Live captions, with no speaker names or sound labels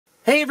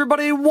Hey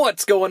everybody,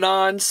 what's going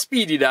on?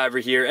 Speedy Diver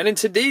here, and in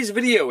today's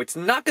video, it's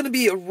not going to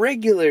be a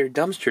regular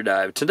dumpster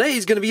dive.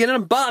 Today's going to be an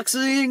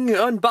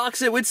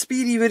unbox it with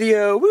Speedy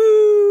video.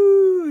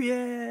 Woo!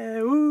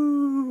 Yeah,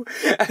 woo!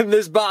 And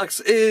this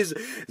box is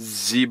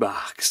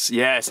ZBOX.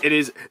 Yes, it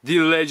is the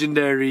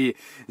legendary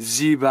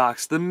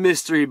ZBOX, the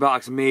mystery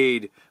box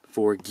made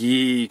for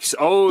geeks.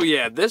 Oh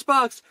yeah, this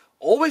box,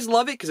 always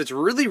love it because it's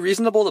really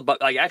reasonable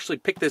to actually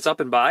pick this up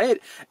and buy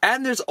it.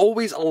 And there's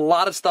always a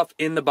lot of stuff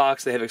in the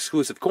box. They have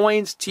exclusive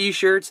coins,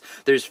 t-shirts,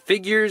 there's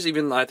figures,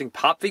 even I think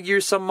pop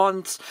figures some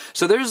months.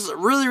 So there's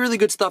really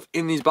good stuff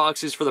in these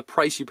boxes for the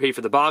price you pay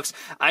for the box.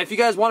 If you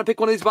guys want to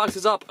pick one of these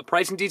boxes up,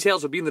 pricing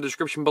details will be in the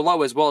description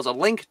below, as well as a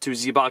link to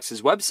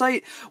ZBOX's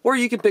website, or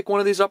you can pick one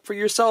of these up for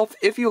yourself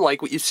if you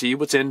like what you see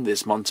what's in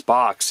this month's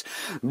box.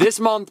 This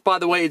month, by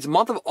the way, it's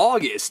month of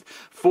August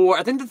for,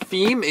 I think the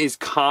theme is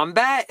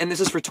combat, and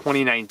this is for 2019.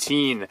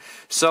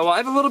 So I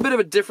have a little bit of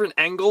a different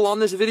angle on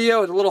this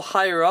video. It's a little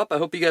higher up. I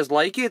hope you guys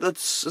like it.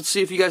 Let's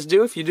see if you guys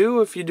do. If you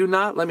do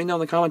not, let me know in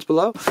the comments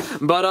below.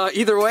 But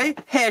either way,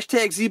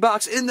 hashtag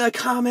ZBOX in the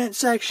comment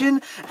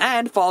section,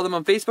 and follow them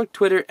on Facebook,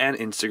 Twitter, and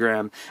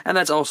Instagram. And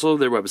that's also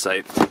their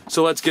website.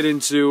 So let's get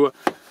into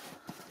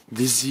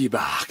the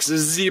ZBOX.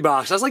 The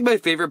ZBOX. That's like my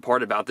favorite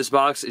part about this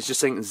box, is just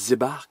saying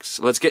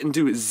ZBOX. Let's get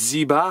into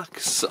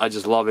ZBOX. I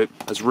just love it.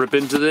 Let's rip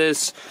into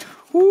this.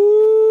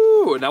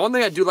 Woo! Now, one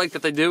thing I do like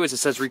that they do is it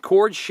says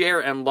record, share,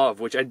 and love,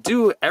 which I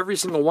do every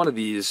single one of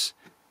these.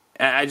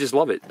 And I just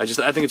love it. I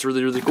think it's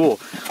really cool.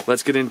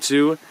 Let's get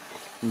into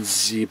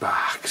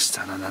ZBOX.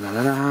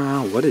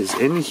 What is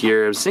in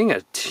here? I'm seeing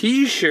a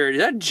t-shirt.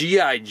 Is that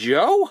G.I.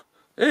 Joe?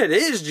 It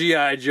is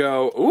G.I.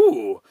 Joe.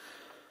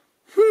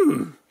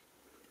 Ooh.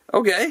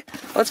 Okay,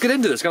 let's get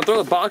into this. Gonna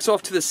throw the box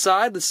off to the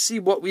side. Let's see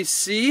what we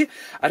see.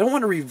 I don't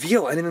want to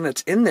reveal anything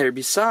that's in there.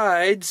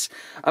 Besides,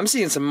 I'm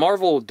seeing some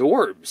Marvel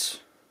Dorbs.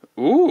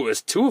 Ooh,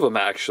 there's two of them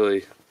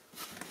actually.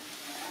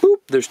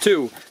 Boop, there's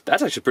two.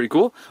 That's actually pretty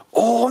cool.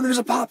 Oh, and there's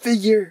a pop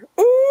figure.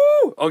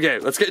 Ooh! Okay,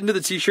 let's get into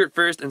the t-shirt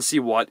first and see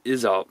what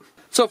is up.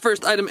 So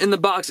first item in the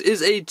box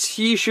is a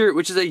t-shirt,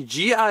 which is a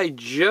G.I.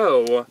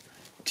 Joe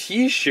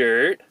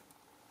t-shirt,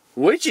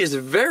 which is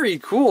very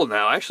cool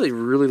now. I actually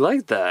really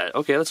like that.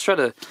 Okay, let's try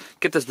to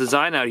get this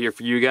design out here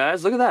for you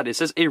guys. Look at that. It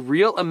says a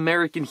real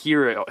American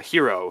hero,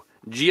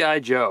 G.I.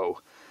 Joe.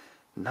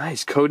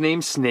 Nice,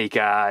 codename Snake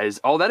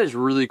Eyes. Oh, that is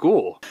really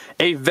cool.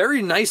 A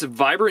very nice,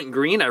 vibrant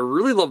green. I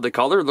really love the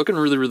color. Looking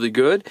really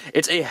good.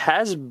 It's a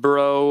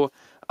Hasbro.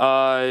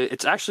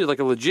 It's actually like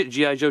a legit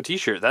G.I. Joe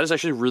t-shirt. That is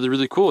actually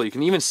really cool. You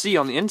can even see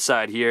on the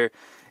inside here,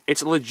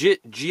 it's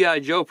legit G.I.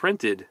 Joe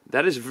printed.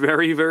 That is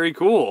very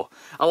cool.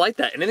 I like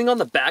that. Anything on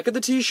the back of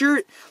the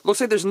t-shirt? Looks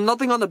like there's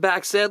nothing on the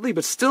back, sadly,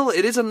 but still,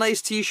 it is a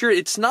nice t-shirt.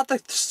 It's not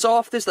the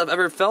softest I've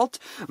ever felt,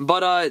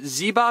 but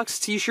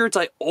ZBOX t-shirts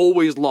I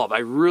always love. I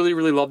really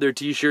love their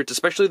t-shirts,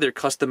 especially their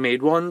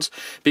custom-made ones,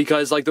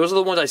 because like those are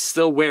the ones I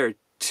still wear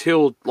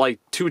till like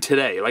to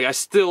today. Like I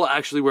still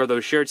actually wear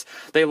those shirts.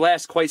 They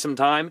last quite some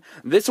time.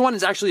 This one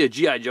is actually a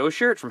G.I. Joe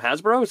shirt from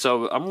Hasbro,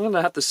 so I'm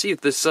gonna have to see if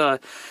this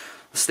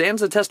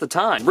stands the test of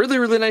time.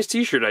 Really nice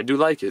t-shirt. I do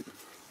like it.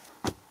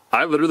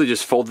 I literally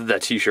just folded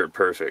that t-shirt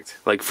perfect.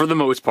 Like, for the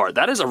most part.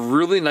 That is a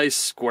really nice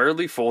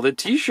squarely folded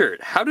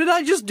t-shirt. How did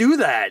I just do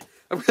that?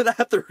 I'm gonna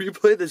have to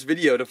replay this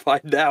video to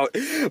find out.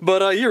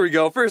 But here we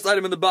go. First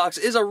item in the box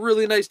is a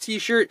really nice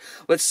t-shirt.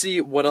 Let's see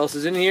what else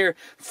is in here.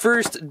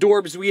 First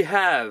Dorbs we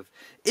have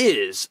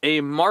is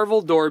a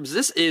Marvel Dorbs.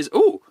 This is,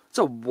 ooh, it's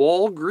a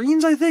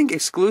Walgreens, I think,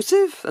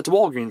 exclusive? That's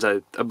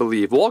Walgreens, I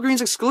believe.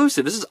 Walgreens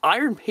exclusive. This is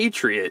Iron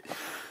Patriot.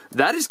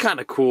 That is kind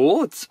of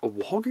cool. It's a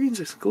Walgreens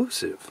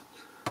exclusive.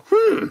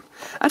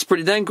 That's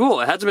pretty dang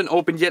cool. It hasn't been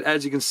opened yet,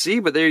 as you can see,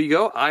 but there you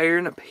go.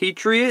 Iron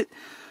Patriot.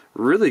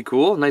 Really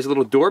cool. Nice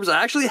little Dorbs.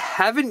 I actually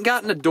haven't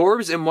gotten a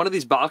Dorbs in one of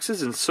these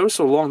boxes in so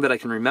long that I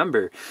can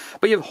remember.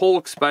 But you have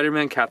Hulk,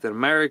 Spider-Man, Captain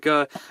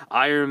America,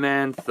 Iron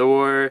Man,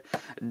 Thor.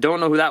 Don't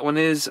know who that one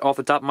is off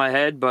the top of my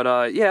head,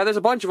 but yeah, there's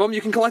a bunch of them.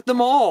 You can collect them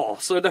all.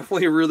 So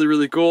definitely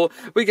really cool.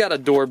 We got a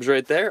Dorbs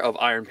right there of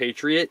Iron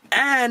Patriot,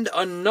 and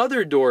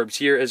another Dorbs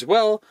here as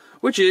well,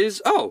 which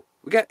is, oh,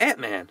 we got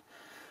Ant-Man.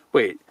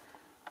 Wait,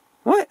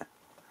 what?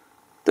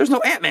 There's no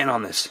Ant-Man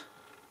on this.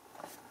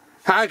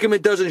 How come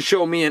it doesn't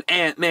show me an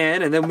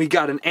Ant-Man, and then we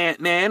got an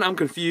Ant-Man? I'm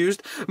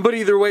confused. But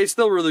either way,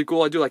 still really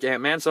cool. I do like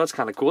Ant-Man, so that's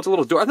kind of cool. It's a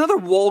little door. Another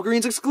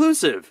Walgreens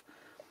exclusive.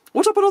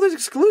 What's up with all these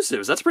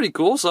exclusives? That's pretty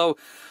cool. So,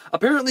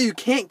 apparently you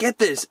can't get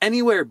this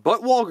anywhere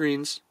but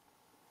Walgreens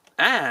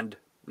and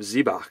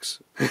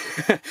ZBOX.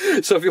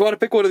 So if you want to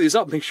pick one of these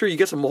up, make sure you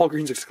get some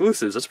Walgreens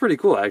exclusives. That's pretty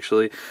cool,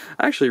 actually.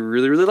 I actually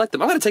really like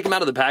them. I'm going to take them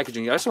out of the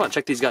packaging. I just want to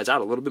check these guys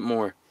out a little bit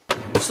more.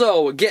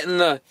 So, getting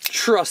the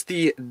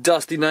trusty,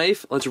 dusty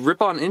knife, let's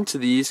rip on into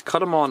these, cut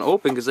them on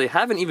open, because they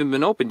haven't even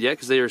been opened yet,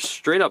 because they are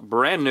straight up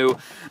brand new.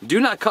 Do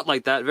not cut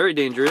like that, very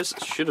dangerous.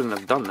 Shouldn't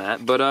have done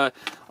that, but,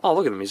 oh,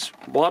 look at him, he's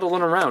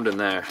waddling around in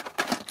there.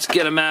 Let's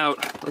get him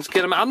out. Let's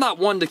get him out. I'm not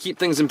one to keep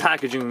things in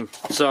packaging,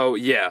 so,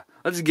 yeah.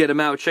 Let's get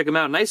him out, check him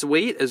out. Nice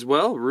weight as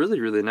well,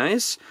 really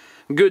nice.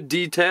 Good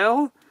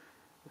detail.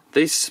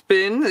 They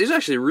spin. These are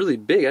actually really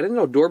big. I didn't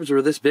know Dorbs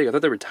were this big. I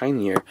thought they were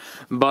tinier.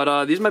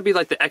 But these might be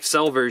like the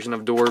XL version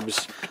of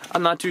Dorbs.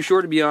 I'm not too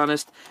sure, to be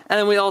honest. And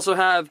then we also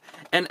have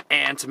an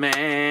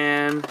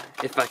Ant-Man.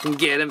 If I can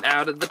get him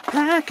out of the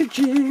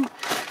packaging.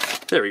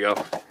 There we go.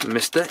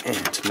 Mr.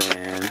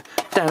 Ant-Man.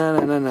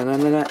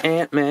 Da-na-na-na-na-na-na,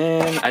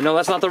 Ant-Man. I know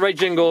that's not the right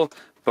jingle,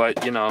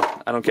 but, you know,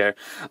 I don't care.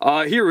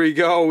 Here we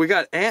go. We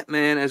got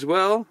Ant-Man as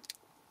well.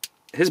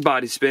 His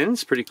body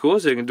spins, pretty cool,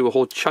 so you can do a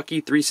whole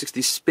Chucky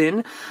 360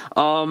 spin.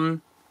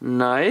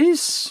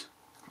 Nice.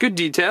 Good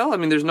detail. I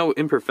mean, there's no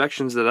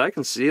imperfections that I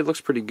can see. It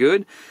looks pretty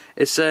good.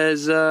 It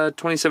says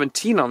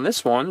 2017 on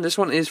this one. This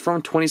one is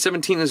from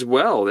 2017 as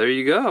well. There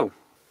you go.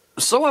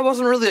 So I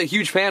wasn't really a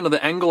huge fan of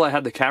the angle I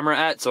had the camera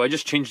at, so I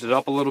just changed it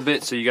up a little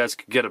bit so you guys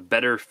could get a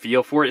better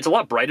feel for it. It's a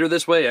lot brighter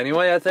this way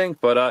anyway, I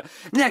think. But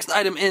next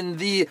item in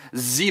the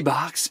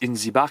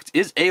ZBOX,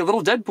 is a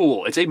little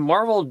Deadpool. It's a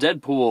Marvel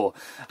Deadpool.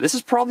 This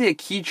is probably a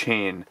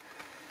keychain.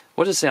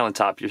 What does it say on the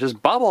top here? It says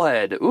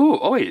bobblehead. Ooh,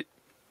 oh wait.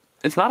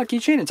 It's not a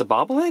keychain, it's a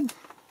bobblehead?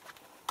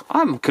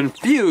 I'm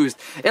confused.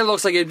 It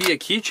looks like it'd be a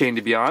keychain,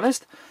 to be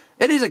honest.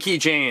 It is a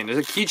keychain. There's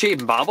a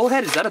keychain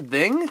bobblehead? Is that a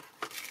thing?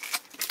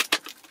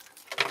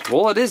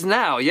 Well, it is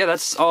now. Yeah,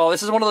 that's... Oh,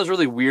 this is one of those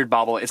really weird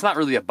bobbleheads. It's not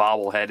really a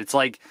bobblehead. It's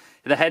like...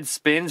 The head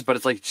spins, but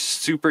it's like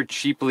super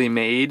cheaply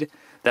made.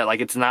 That like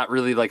it's not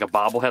really like a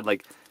bobblehead.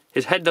 Like,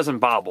 his head doesn't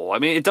bobble. I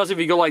mean, it does if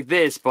you go like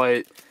this,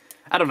 but...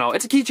 I don't know.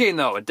 It's a keychain,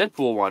 though. A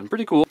Deadpool one.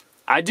 Pretty cool.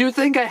 I do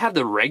think I have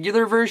the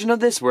regular version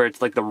of this, where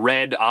it's like the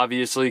red,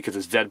 obviously, because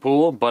it's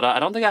Deadpool, but I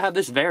don't think I have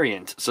this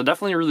variant, so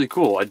definitely really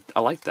cool. I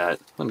like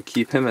that. I'm gonna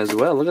keep him as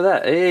well. Look at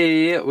that.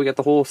 Hey, we got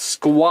the whole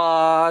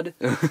squad.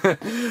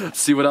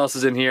 See what else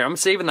is in here. I'm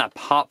saving that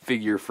pop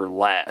figure for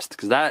last,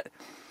 because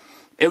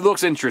it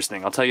looks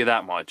interesting, I'll tell you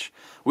that much.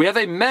 We have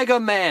a Mega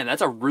Man.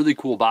 That's a really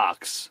cool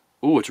box.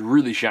 Ooh, it's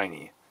really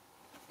shiny.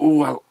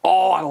 Ooh,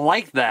 I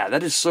like that.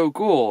 That is so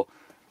cool.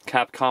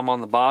 Capcom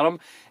on the bottom.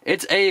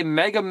 It's a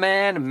Mega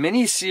Man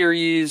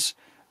mini-series.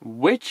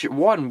 Which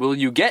one will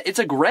you get? It's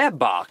a grab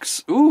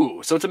box.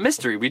 Ooh, so it's a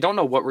mystery. We don't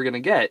know what we're gonna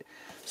get.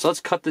 So let's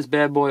cut this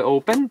bad boy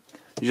open.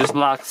 Just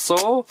like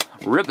so.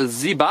 Rip a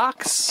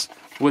Z-box.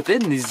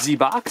 Within the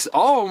Z-box.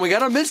 Oh, and we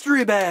got a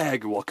mystery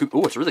bag. Well,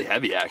 oh, it's really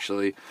heavy,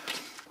 actually.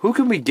 Who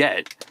can we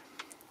get?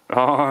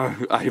 I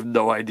have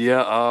no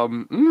idea.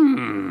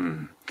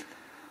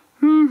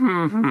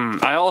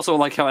 I also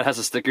like how it has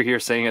a sticker here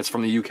saying it's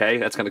from the UK.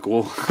 That's kind of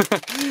cool.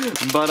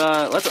 But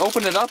let's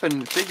open it up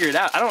and figure it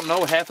out. I don't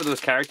know half of those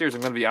characters, I'm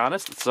going to be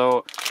honest.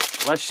 So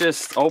let's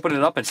just open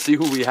it up and see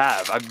who we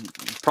have. I'm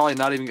probably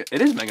not even...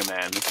 It is Mega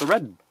Man. It's the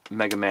red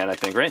Mega Man, I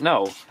think, right?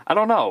 No. I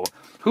don't know.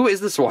 Who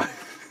is this one?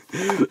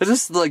 Is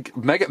this like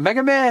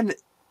Mega Man?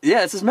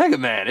 Yeah, this is Mega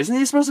Man. Isn't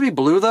he supposed to be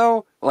blue,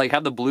 though? Like,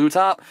 have the blue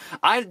top?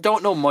 I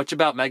don't know much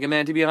about Mega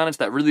Man, to be honest.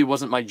 That really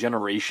wasn't my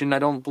generation, I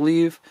don't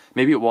believe.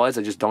 Maybe it was,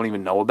 I just don't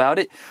even know about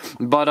it.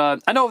 But,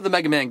 I know of the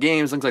Mega Man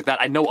games, things like that.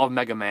 I know of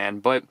Mega Man,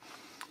 but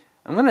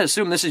I'm gonna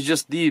assume this is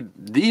just the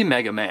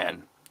Mega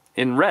Man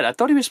in red. I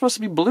thought he was supposed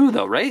to be blue,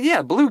 though, right?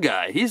 Yeah, blue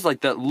guy. He's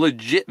like the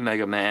legit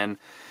Mega Man.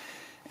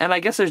 And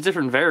I guess there's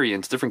different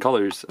variants, different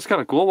colors. That's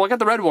kind of cool. Well, I got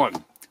the red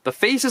one. The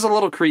face is a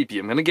little creepy.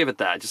 I'm gonna give it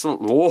that. Just a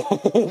little,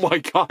 oh my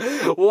god.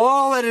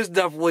 Whoa, that is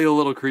definitely a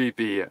little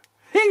creepy.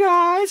 Hey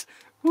guys!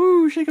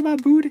 Woo, shaking my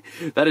booty.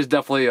 That is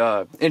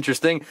definitely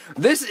interesting.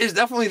 This is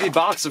definitely the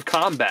box of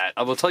combat.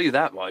 I will tell you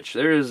that much.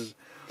 There's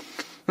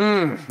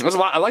a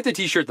lot. I like the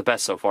t-shirt the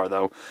best so far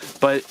though.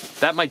 But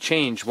that might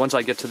change once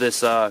I get to this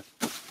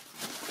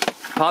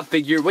pop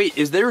figure. Wait,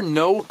 is there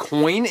no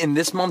coin in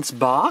this month's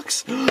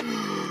box?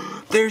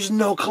 There's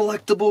no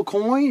collectible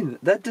coin.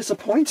 That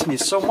disappoints me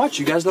so much.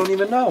 You guys don't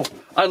even know.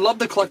 I love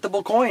the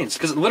collectible coins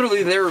because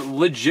literally they're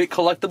legit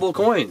collectible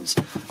coins.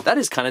 That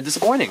is kind of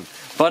disappointing.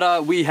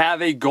 But we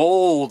have a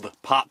gold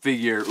pop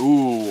figure.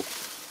 Ooh.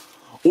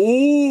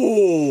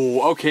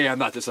 Ooh. Okay, I'm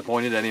not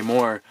disappointed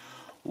anymore.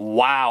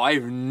 Wow,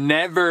 I've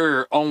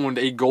never owned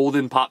a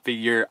golden pop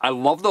figure. I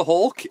love the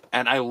Hulk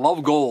and I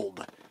love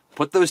gold.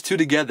 Put those two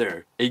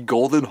together. A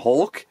golden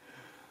Hulk?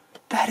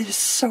 That is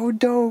so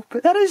dope.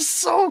 That is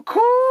so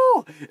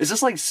cool. Is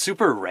this like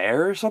super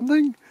rare or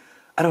something?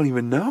 I don't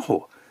even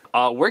know.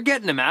 We're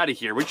getting them out of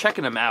here. We're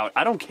checking them out.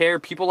 I don't care.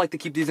 People like to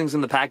keep these things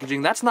in the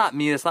packaging. That's not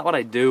me. That's not what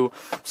I do.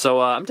 So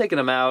I'm taking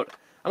them out.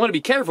 I'm going to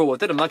be careful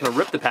with it. I'm not going to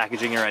rip the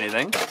packaging or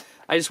anything.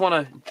 I just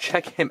want to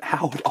check him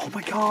out. Oh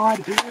my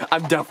god.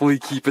 I'm definitely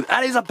keeping...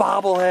 That is a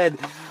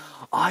bobblehead.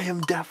 I am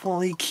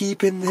definitely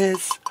keeping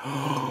this.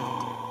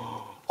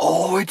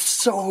 Oh, it's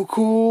so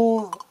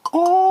cool.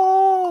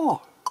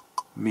 Oh.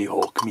 Me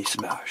Hulk, me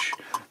smash.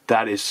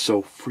 That is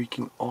so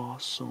freaking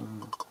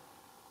awesome.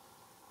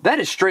 That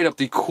is straight up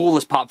the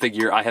coolest pop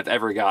figure I have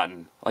ever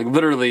gotten. Like,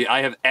 literally,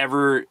 I have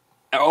ever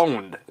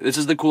owned. This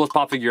is the coolest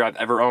pop figure I've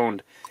ever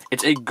owned.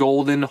 It's a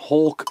golden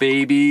Hulk,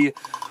 baby.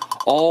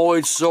 Oh,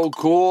 it's so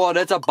cool.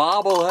 That's a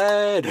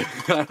bobblehead.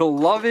 I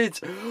love it.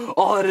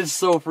 Oh, that is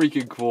so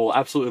freaking cool.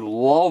 Absolutely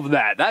love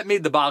that. That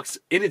made the box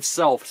in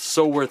itself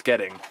so worth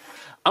getting.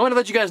 I'm going to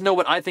let you guys know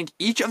what I think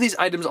each of these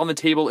items on the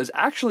table is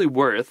actually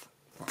worth.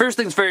 First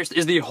things first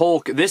is the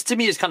Hulk. This to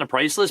me is kind of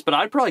priceless, but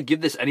I'd probably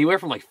give this anywhere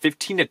from like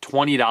 $15 to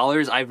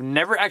 $20. I've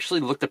never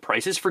actually looked at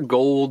prices for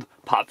gold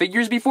pop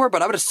figures before,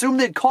 but I would assume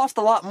they'd cost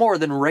a lot more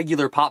than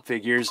regular pop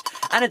figures.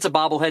 And it's a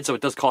bobblehead, so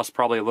it does cost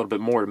probably a little bit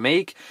more to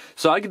make.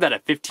 So I'd give that a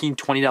 $15,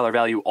 $20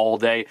 value all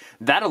day.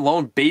 That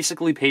alone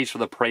basically pays for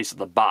the price of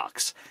the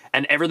box.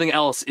 And everything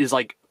else is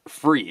like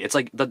free. It's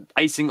like the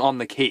icing on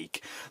the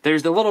cake.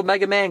 There's the little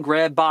Mega Man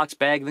grab box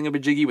bag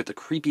thingamajiggy with the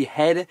creepy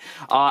head.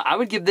 I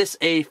would give this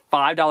a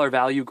 $5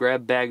 value.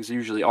 Grab bags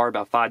usually are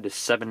about $5 to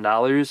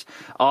 $7.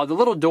 The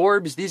little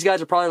Dorbs, these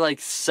guys are probably like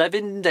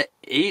 $7 to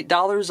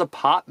 $8 a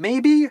pop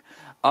maybe.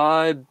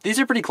 These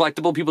are pretty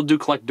collectible. People do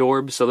collect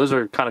Dorbs, so those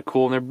are kind of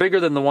cool, and they're bigger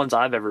than the ones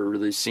I've ever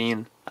really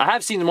seen. I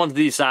have seen ones of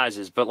these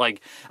sizes, but like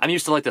I'm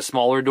used to like the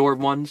smaller Dorb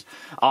ones.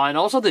 And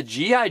also the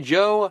G.I.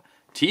 Joe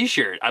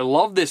t-shirt. I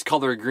love this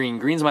color green.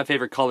 Green's my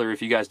favorite color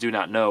if you guys do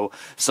not know.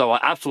 So I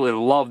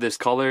absolutely love this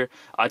color.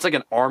 It's like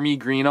an army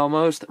green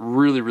almost.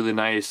 Really, really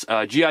nice.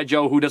 G.I.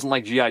 Joe, who doesn't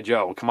like G.I.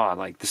 Joe? Come on,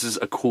 like this is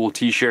a cool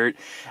t-shirt.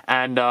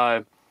 And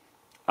I'm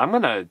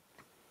gonna,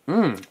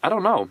 I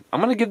don't know.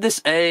 I'm gonna give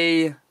this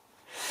a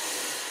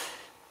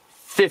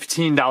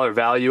 $15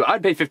 value.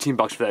 I'd pay 15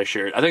 bucks for that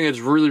shirt. I think it's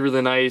really,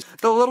 really nice.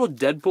 The little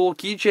Deadpool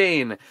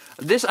keychain.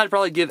 This I'd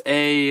probably give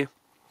a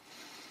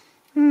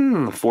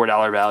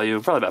 $4 value,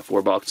 probably about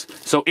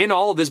 $4. So in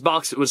all, this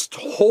box was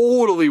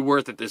totally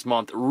worth it this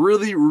month.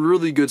 Really,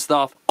 really good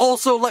stuff.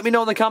 Also, let me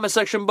know in the comment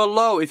section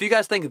below if you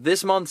guys think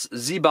this month's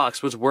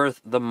ZBOX was worth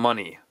the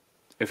money.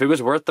 If it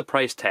was worth the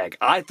price tag.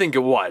 I think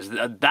it was.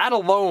 That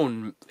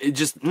alone, it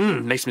just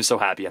makes me so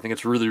happy. I think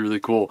it's really, really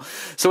cool.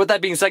 So with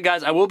that being said,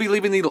 guys, I will be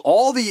leaving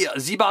all the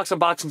ZBOX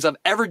unboxings I've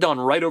ever done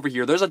right over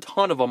here. There's a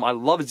ton of them. I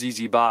love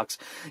ZZBox.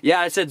 Yeah,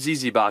 I said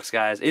ZZBox,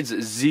 guys. It's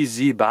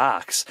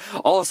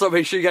ZZBox. Also,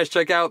 make sure you guys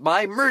check out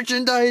my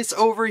merchandise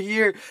over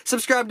here.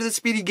 Subscribe to the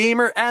Speedy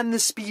Gamer and the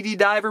Speedy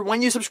Diver.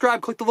 When you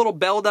subscribe, click the little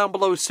bell down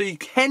below so you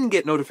can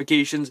get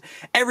notifications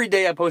every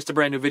day I post a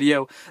brand new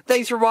video.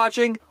 Thanks for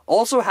watching.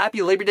 Also,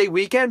 happy Labor Day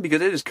weekend,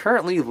 because it is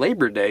currently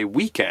Labor Day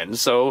weekend,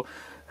 so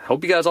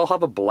hope you guys all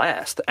have a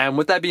blast. And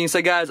with that being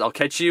said, guys, I'll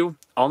catch you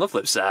on the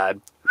flip side.